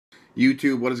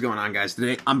YouTube, what is going on, guys?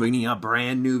 Today, I'm bringing you a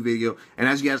brand new video, and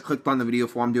as you guys clicked on the video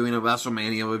for, I'm doing a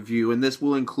Wrestlemania review, and this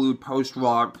will include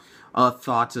post-Raw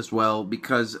thoughts as well,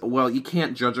 because, well, you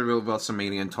can't judge a real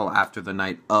Wrestlemania until after the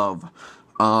night of.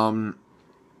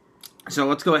 So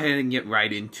let's go ahead and get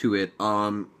right into it.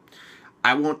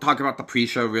 I won't talk about the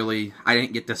pre-show, really. I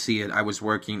didn't get to see it. I was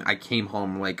working. I came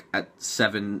home, like, at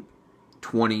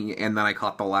 7:20, and then I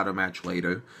caught the ladder match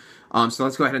later. So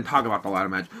let's go ahead and talk about the ladder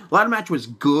match. The ladder match was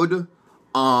good,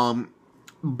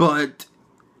 but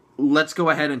let's go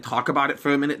ahead and talk about it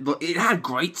for a minute. It had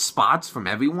great spots from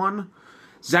everyone.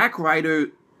 Zack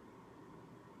Ryder,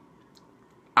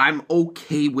 I'm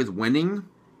okay with winning,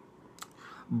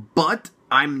 but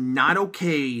I'm not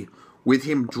okay with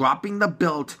him dropping the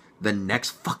belt the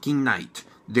next fucking night.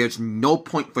 There's no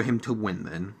point for him to win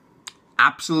then.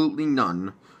 Absolutely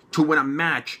none. To win a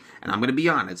match, and I'm going to be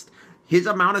honest, his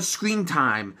amount of screen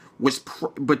time was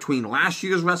between last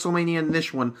year's WrestleMania and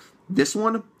this one. This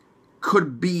one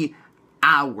could be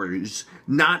hours.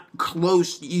 Not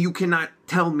close. You cannot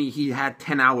tell me he had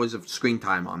 10 hours of screen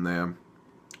time on there.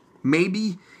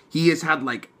 Maybe he has had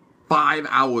like 5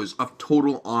 hours of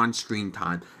total on-screen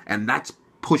time, and that's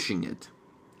pushing it.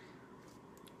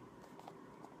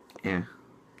 Yeah,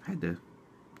 had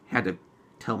to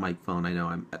tell my phone I know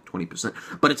I'm at 20%,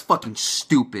 but it's fucking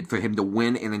stupid for him to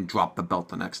win and then drop the belt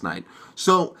the next night.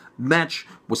 So, match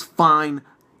was fine,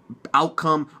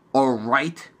 outcome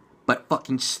alright, but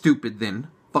fucking stupid then.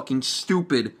 Fucking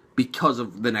stupid because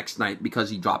of the next night, because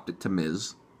he dropped it to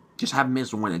Miz. Just have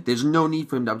Miz win it. There's no need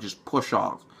for him to just push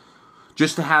off.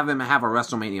 Just to have him have a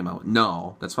WrestleMania moment.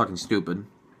 No, that's fucking stupid.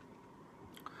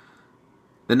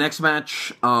 The next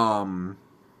match,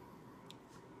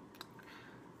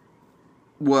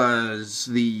 was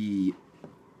the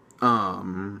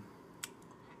AJ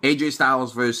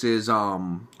Styles versus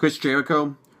Chris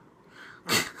Jericho.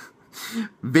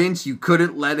 Vince, you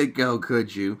couldn't let it go,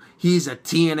 could you? He's a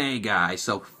TNA guy,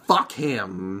 so fuck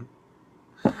him.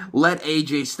 Let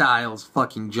AJ Styles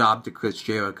fucking job to Chris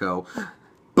Jericho.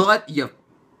 But you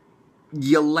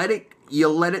let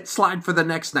it slide for the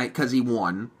next night because he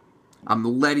won.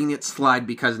 I'm letting it slide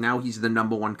because now he's the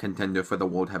 #1 contender for the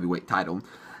World Heavyweight title.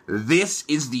 This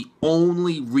is the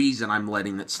only reason I'm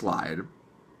letting it slide.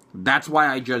 That's why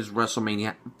I judge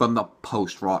WrestleMania from the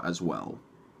post-Raw as well.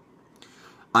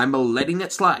 I'm letting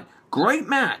it slide. Great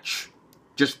match.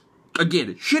 Just,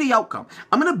 again, shitty outcome.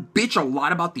 I'm going to bitch a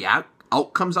lot about the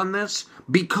outcomes on this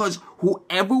because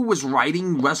whoever was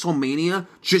writing WrestleMania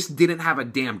just didn't have a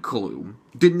damn clue.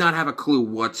 Did not have a clue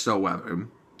whatsoever.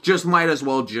 Just might as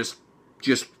well just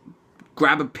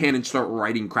grab a pen and start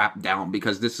writing crap down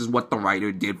because this is what the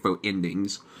writer did for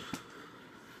endings.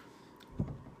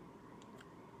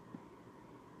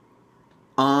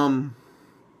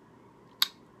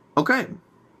 Okay.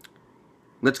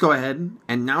 Let's go ahead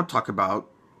and now talk about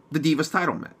the Divas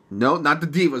title match. No, not the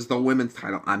Divas, the women's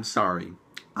title. I'm sorry.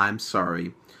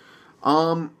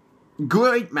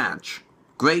 Great match.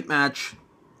 Great match.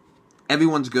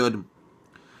 Everyone's good.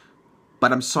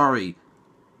 But I'm sorry.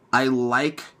 I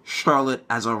like Charlotte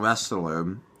as a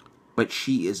wrestler, but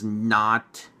she is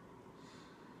not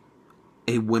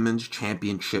a women's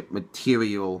championship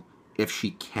material if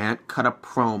she can't cut a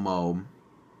promo.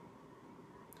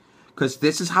 Because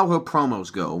this is how her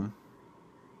promos go.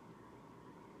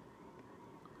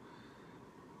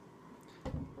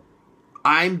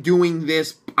 I'm doing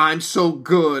this, I'm so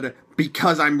good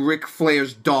because I'm Ric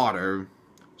Flair's daughter.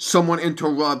 Someone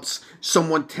interrupts,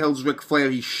 someone tells Ric Flair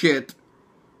he's shit.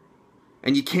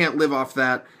 And you can't live off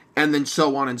that, and then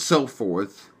so on and so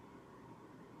forth.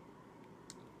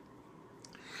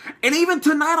 And even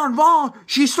tonight on Raw,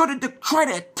 she started to try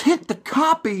to attempt to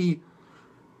copy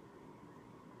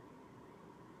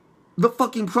the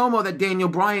fucking promo that Daniel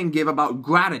Bryan gave about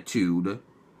gratitude.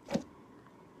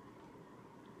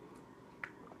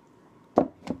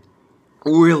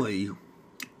 Really?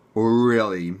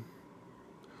 Really?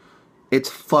 It's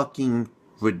fucking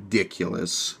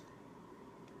ridiculous.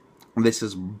 This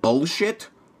is bullshit.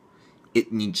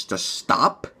 It needs to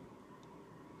stop.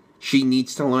 She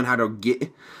needs to learn how to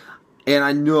get... And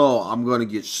I know I'm going to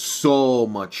get so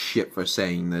much shit for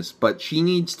saying this, but she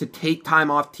needs to take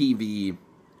time off TV.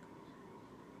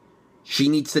 She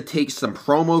needs to take some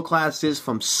promo classes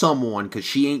from someone because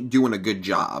she ain't doing a good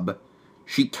job.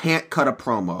 She can't cut a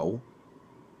promo.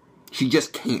 She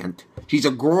just can't. She's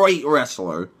a great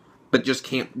wrestler, but just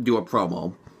can't do a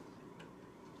promo.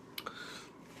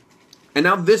 And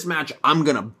now this match, I'm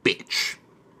gonna bitch.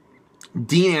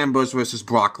 Dean Ambrose versus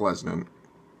Brock Lesnar.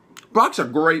 Brock's a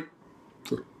great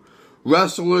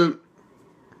wrestler.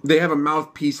 They have a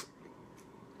mouthpiece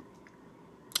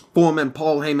form and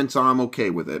Paul Heyman, so I'm okay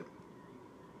with it.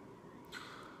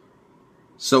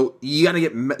 So, you gotta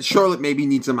get... Charlotte maybe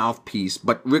needs a mouthpiece,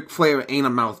 but Ric Flair ain't a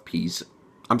mouthpiece.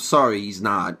 I'm sorry, he's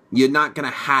not. You're not gonna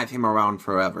have him around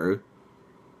forever.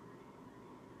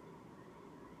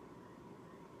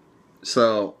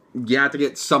 So, you have to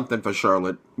get something for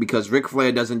Charlotte, because Ric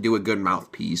Flair doesn't do a good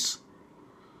mouthpiece.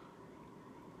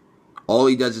 All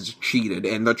he does is cheated,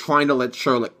 and they're trying to let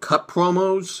Charlotte cut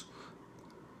promos,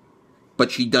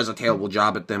 but she does a terrible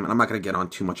job at them, and I'm not going to get on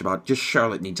too much about it. Just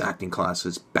Charlotte needs acting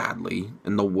classes badly,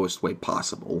 in the worst way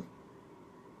possible.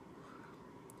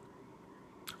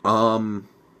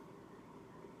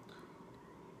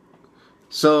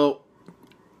 So,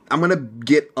 I'm going to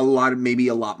get maybe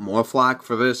a lot more flack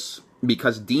for this,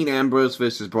 because Dean Ambrose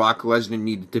versus Brock Lesnar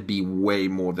needed to be way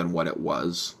more than what it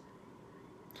was.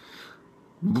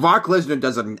 Brock Lesnar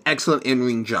does an excellent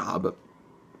in-ring job.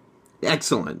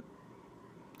 Excellent.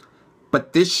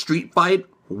 But this street fight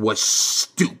was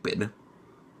stupid.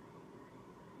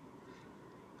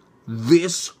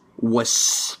 This was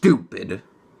stupid.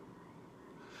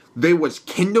 There was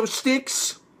kendo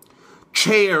sticks,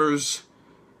 chairs,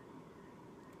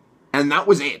 and that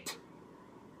was it.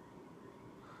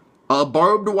 A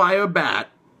barbed wire bat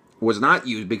was not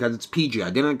used because it's PG. I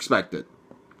didn't expect it.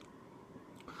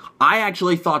 I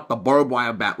actually thought the barbed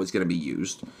wire bat was going to be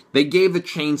used. They gave the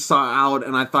chainsaw out,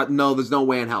 and I thought, no, there's no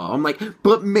way in hell. I'm like,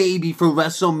 but maybe for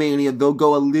WrestleMania, they'll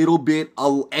go a little bit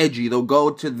edgy. They'll go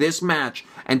to this match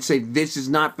and say, this is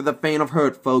not for the faint of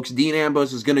heart, folks. Dean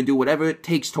Ambrose is going to do whatever it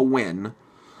takes to win.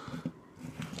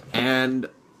 And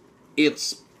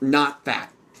it's not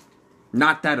that.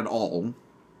 Not that at all.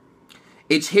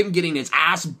 It's him getting his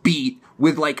ass beat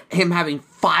with, like, him having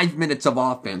 5 minutes of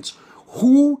offense.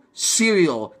 Who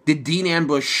cereal did Dean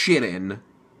Ambrose shit in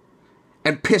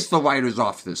and piss the writers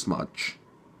off this much?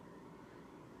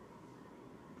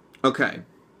 Okay.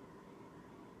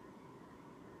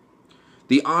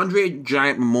 The Andre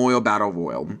Giant Memorial Battle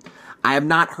Royal. I have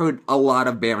not heard a lot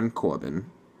of Baron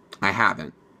Corbin. I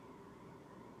haven't.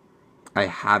 I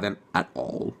haven't at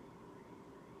all.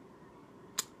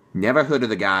 Never heard of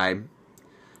the guy.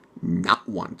 Not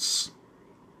once.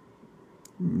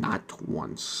 Not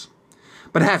once.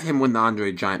 But have him win the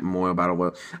Andre Giant Memorial Battle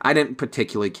Royal. I didn't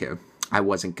particularly care. I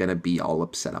wasn't going to be all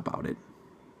upset about it.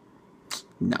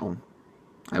 No.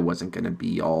 I wasn't going to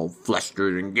be all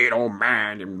flustered and get all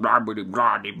mad and blah, blah,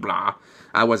 blah, blah, blah.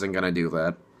 I wasn't going to do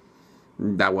that.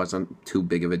 That wasn't too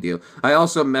big of a deal. I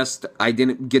also I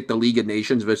didn't get the League of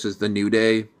Nations versus the New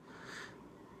Day.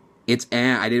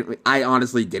 I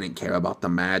honestly didn't care about the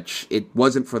match. It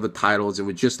wasn't for the titles. It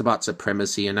was just about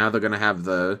supremacy. And now they're going to have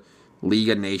the League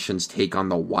of Nations take on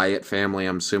the Wyatt family.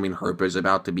 I'm assuming Harper's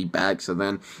about to be back. So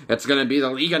then it's going to be the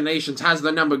League of Nations has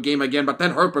the number game again. But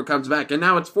then Harper comes back. And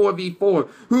now it's 4v4.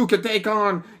 Who can take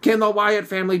on? Can the Wyatt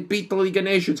family beat the League of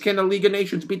Nations? Can the League of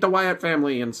Nations beat the Wyatt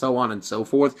family? And so on and so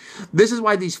forth. This is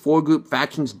why these 4-group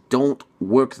factions don't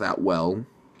work that well.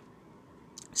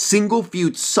 Single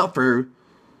feuds suffer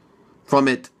from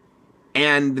it,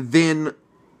 and then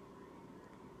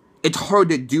it's hard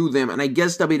to do them, and I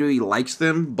guess WWE likes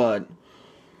them, but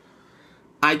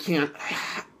I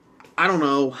don't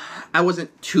know, I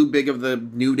wasn't too big of the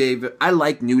New Day. I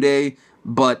like New Day,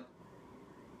 but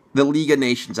the League of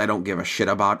Nations I don't give a shit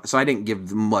about, so I didn't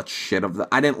give much shit of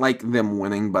I didn't like them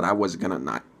winning, but I was gonna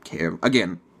not care.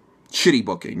 Again, shitty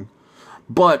booking.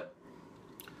 But,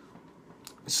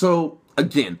 so,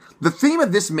 again, the theme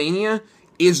of this Mania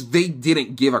is they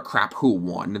didn't give a crap who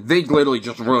won. They literally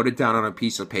just wrote it down on a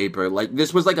piece of paper. Like,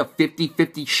 this was like a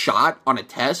 50-50 shot on a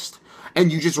test,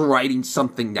 and you just writing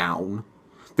something down.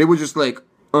 They were just like,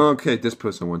 okay, this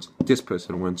person wins, this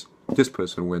person wins, this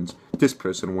person wins, this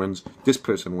person wins, this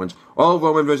person wins. Oh,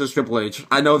 Roman versus Triple H.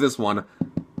 I know this one.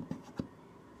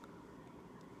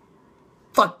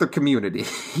 Fuck the community.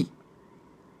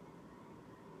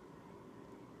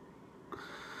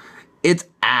 It's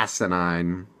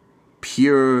asinine.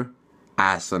 Pure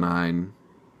asinine.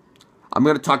 I'm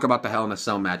going to talk about the Hell in a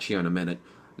Cell match here in a minute.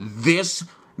 This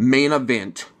main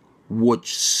event was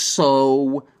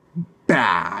so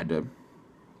bad.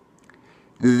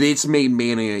 This made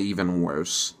Mania even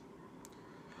worse.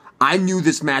 I knew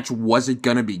this match wasn't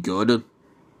going to be good,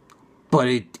 but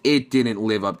it didn't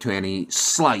live up to any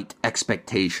slight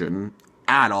expectation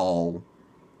at all.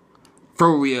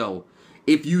 For real.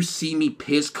 If you see me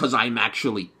pissed, because I'm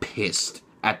actually pissed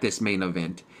at this main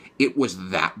event. It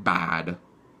was that bad.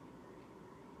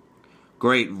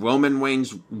 Great, Roman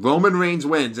Reigns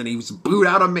wins, and he was booed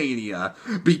out of Mania,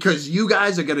 because you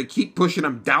guys are going to keep pushing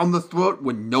him down the throat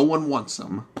when no one wants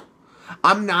him.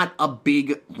 I'm not a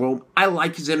big Roman. I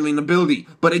like his in-ring ability,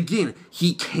 but again,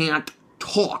 he can't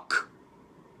talk.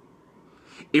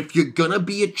 If you're gonna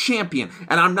be a champion,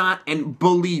 and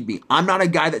believe me, I'm not a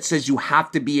guy that says you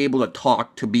have to be able to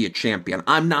talk to be a champion.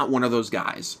 I'm not one of those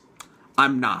guys.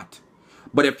 I'm not.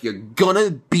 But if you're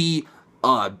gonna be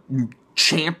a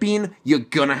champion, you're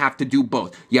gonna have to do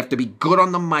both. You have to be good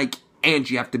on the mic, and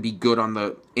you have to be good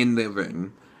in the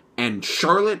ring. And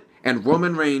Charlotte and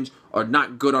Roman Reigns are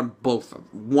not good on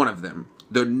one of them.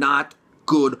 They're not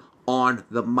good on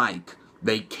the mic.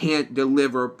 They can't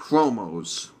deliver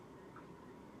promos.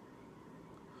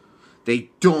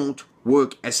 They don't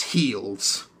work as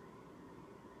heels.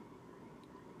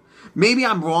 Maybe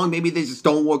I'm wrong. Maybe they just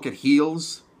don't work at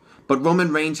heels. But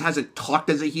Roman Reigns hasn't talked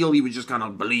as a heel. He was just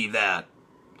gonna believe that.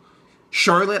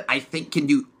 Charlotte, I think, can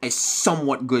do a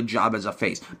somewhat good job as a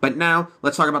face. But now,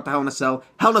 let's talk about the Hell in a Cell.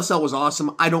 Hell in a Cell was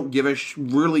awesome. I don't give a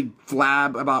really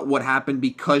flab about what happened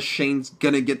because Shane's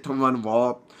gonna get to run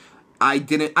Raw. I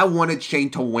wanted Shane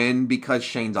to win because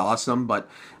Shane's awesome, but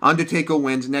Undertaker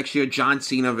wins. Next year, John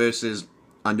Cena versus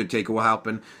Undertaker will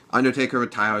happen. Undertaker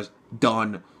retires.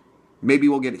 Done. Maybe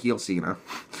we'll get heel Cena.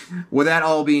 With that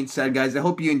all being said, guys, I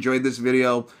hope you enjoyed this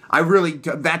video.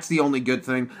 That's the only good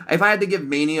thing. If I had to give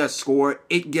Mania a score,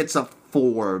 it gets a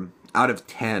 4 out of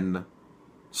 10.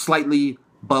 Slightly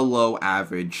below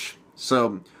average.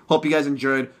 So, hope you guys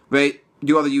enjoyed. Rate,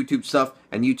 do all the YouTube stuff,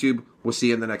 and YouTube, we'll see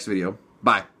you in the next video.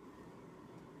 Bye.